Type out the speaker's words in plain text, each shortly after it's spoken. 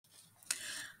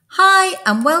Hi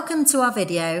and welcome to our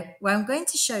video where I'm going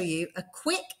to show you a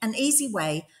quick and easy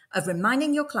way of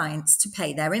reminding your clients to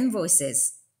pay their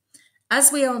invoices.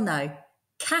 As we all know,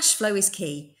 cash flow is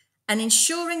key and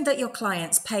ensuring that your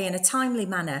clients pay in a timely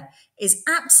manner is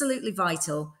absolutely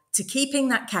vital to keeping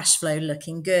that cash flow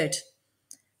looking good.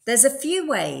 There's a few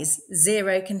ways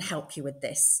Xero can help you with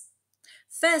this.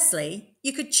 Firstly,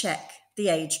 you could check the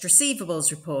aged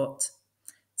receivables report.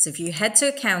 So if you head to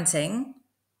accounting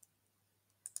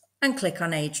and click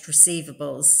on Aged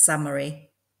Receivables Summary.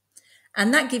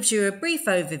 And that gives you a brief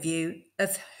overview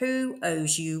of who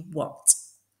owes you what.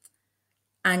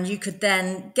 And you could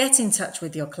then get in touch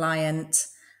with your client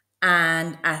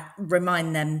and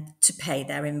remind them to pay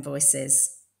their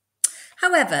invoices.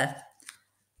 However,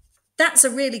 that's a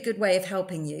really good way of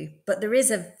helping you, but there is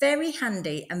a very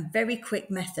handy and very quick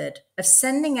method of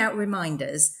sending out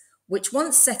reminders, which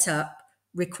once set up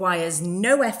requires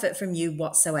no effort from you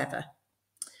whatsoever.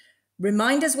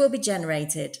 Reminders will be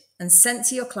generated and sent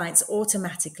to your clients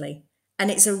automatically,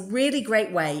 and it's a really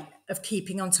great way of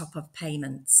keeping on top of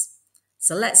payments.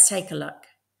 So let's take a look.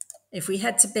 If we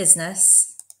head to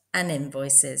Business and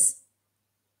Invoices,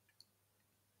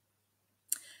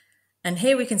 and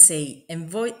here we can see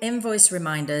Invoice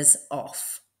Reminders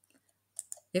off.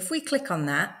 If we click on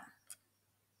that,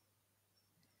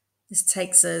 this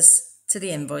takes us to the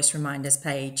Invoice Reminders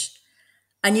page,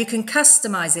 and you can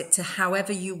customize it to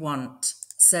however you want.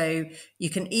 So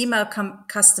you can email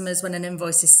customers when an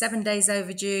invoice is 7 days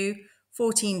overdue,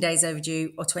 14 days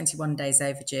overdue, or 21 days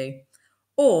overdue.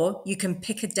 Or you can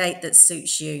pick a date that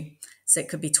suits you. So it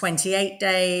could be 28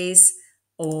 days,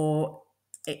 or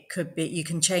it could be, you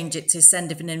can change it to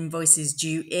send if an invoice is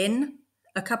due in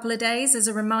a couple of days as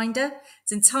a reminder.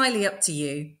 It's entirely up to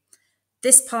you.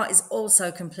 This part is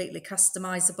also completely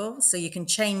customizable, so you can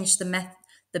change the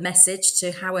message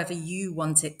to however you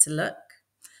want it to look.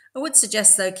 I would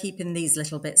suggest, though, keeping these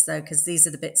little bits, though, because these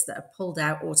are the bits that are pulled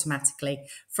out automatically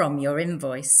from your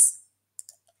invoice.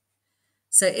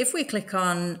 So if we click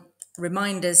on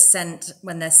reminders sent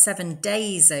when they're 7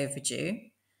 days overdue,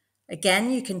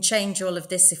 again, you can change all of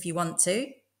this if you want to,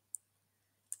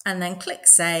 and then click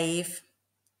Save,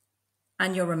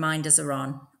 and your reminders are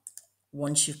on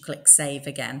once you've clicked Save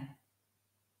again.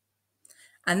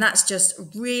 And that's just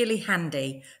really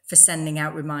handy for sending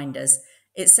out reminders.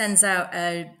 It sends out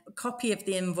a copy of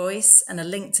the invoice and a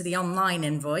link to the online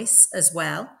invoice as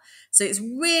well. So it's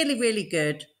really, really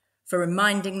good for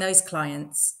reminding those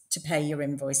clients to pay your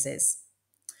invoices.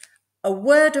 A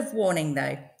word of warning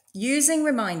though, using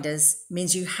reminders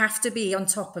means you have to be on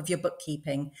top of your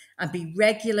bookkeeping and be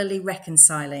regularly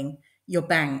reconciling your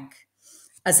bank,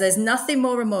 as there's nothing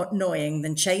more annoying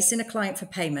than chasing a client for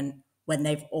payment when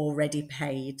they've already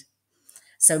paid.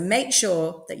 So make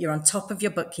sure that you're on top of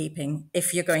your bookkeeping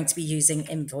if you're going to be using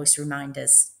invoice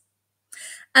reminders.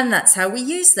 And that's how we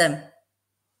use them.